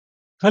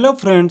Hello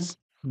friends,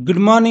 good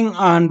morning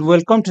and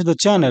welcome to the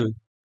channel.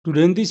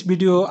 Today in this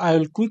video I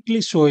will quickly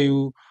show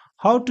you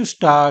how to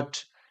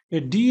start a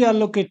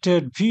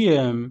deallocated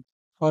VM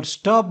or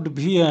stopped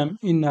VM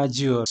in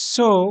Azure.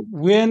 So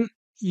when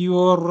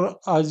your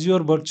Azure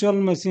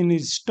virtual machine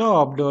is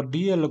stopped or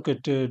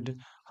deallocated,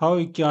 how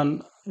you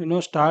can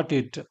start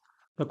it.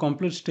 The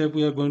complete step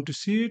we are going to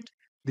see it.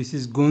 This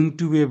is going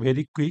to be a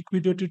very quick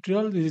video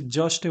tutorial. This is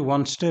just a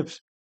one step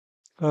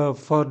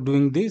for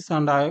doing this,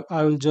 and I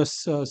will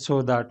just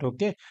show that.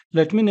 Okay,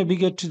 let me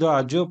navigate to the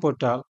Azure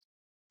portal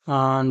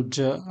and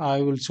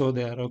I will show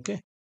there.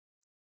 Okay,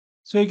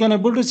 so you can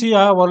able to see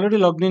I have already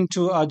logged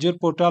into Azure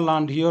portal,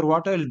 and here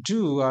what I'll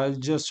do, I'll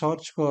just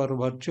search for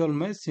virtual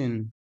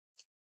machine,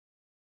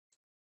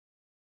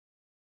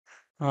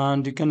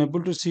 and you can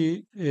able to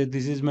see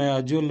this is my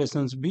Azure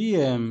Lessons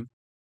VM,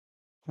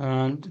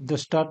 and the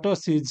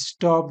status is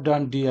stopped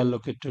and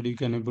deallocated. You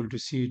can able to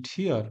see it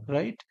here,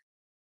 right?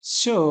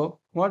 So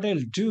what I'll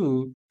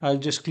do, I'll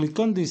just click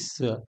on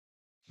this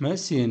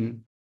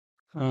machine.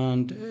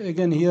 And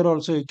again, here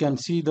also you can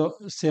see the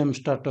same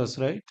status,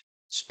 right?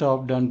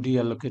 Stopped and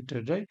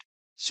deallocated, right?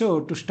 So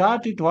to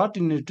start it, what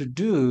you need to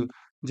do,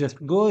 just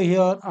go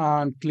here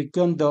and click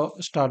on the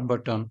start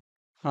button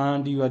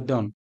and you are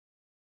done.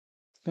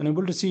 You can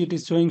able to see it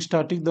is showing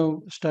starting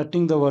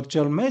the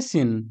virtual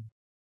machine.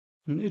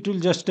 And it will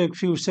just take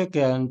few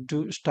seconds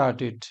to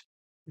start it.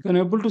 You can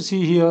able to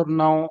see here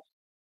now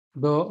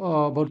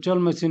the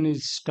virtual machine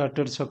is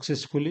started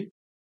successfully.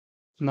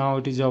 Now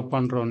it is up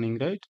and running,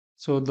 right?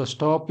 So the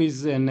stop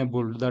is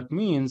enabled, that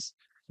means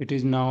it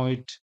is now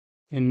it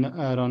in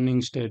a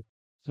running state,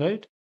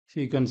 right? So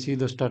you can see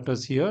the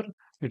status here,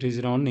 it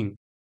is running,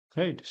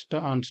 right?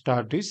 And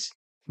start is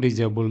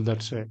disabled,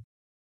 that's right.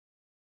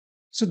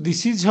 So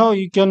this is how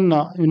you can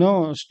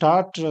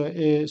start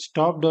a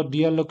stopped or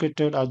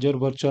deallocated Azure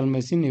virtual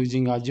machine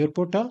using Azure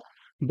portal.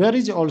 There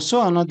is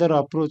also another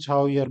approach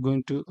how you are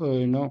going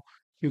to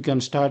you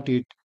can start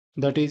it,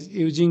 that is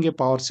using a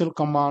PowerShell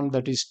command,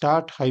 that is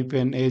start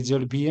hyphen Azure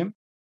VM.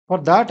 For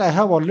that I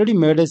have already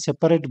made a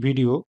separate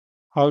video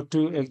how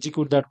to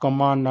execute that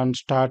command and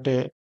start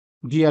a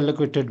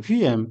deallocated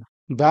VM.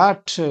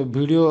 That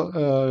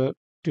video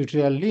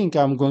tutorial link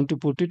I'm going to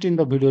put it in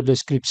the video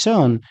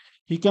description.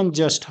 You can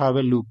just have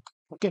a look.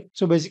 Okay,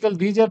 so basically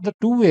these are the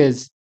two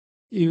ways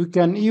you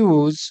can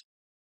use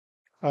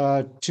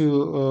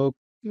to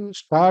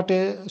start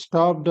a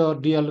stopped or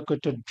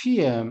deallocated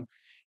VM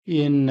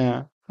in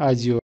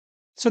Azure.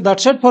 So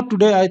that's it for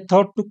today. I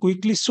thought to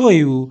quickly show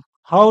you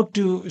how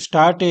to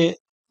start a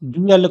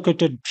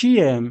deallocated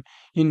VM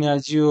in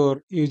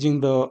Azure using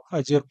the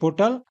Azure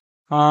portal.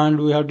 And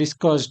we have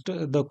discussed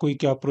the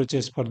quick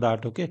approaches for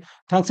that. Okay.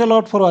 Thanks a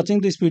lot for watching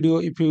this video.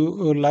 If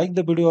you like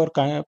the video or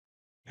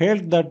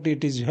felt that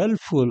it is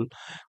helpful,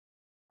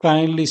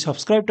 kindly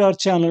subscribe to our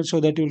channel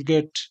so that you'll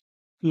get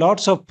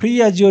lots of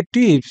free Azure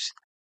tips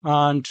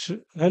and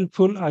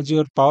helpful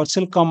Azure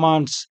PowerShell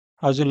commands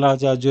as well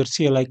as Azure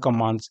CLI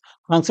commands.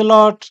 Thanks a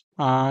lot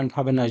and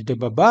have a nice day.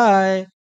 Bye bye.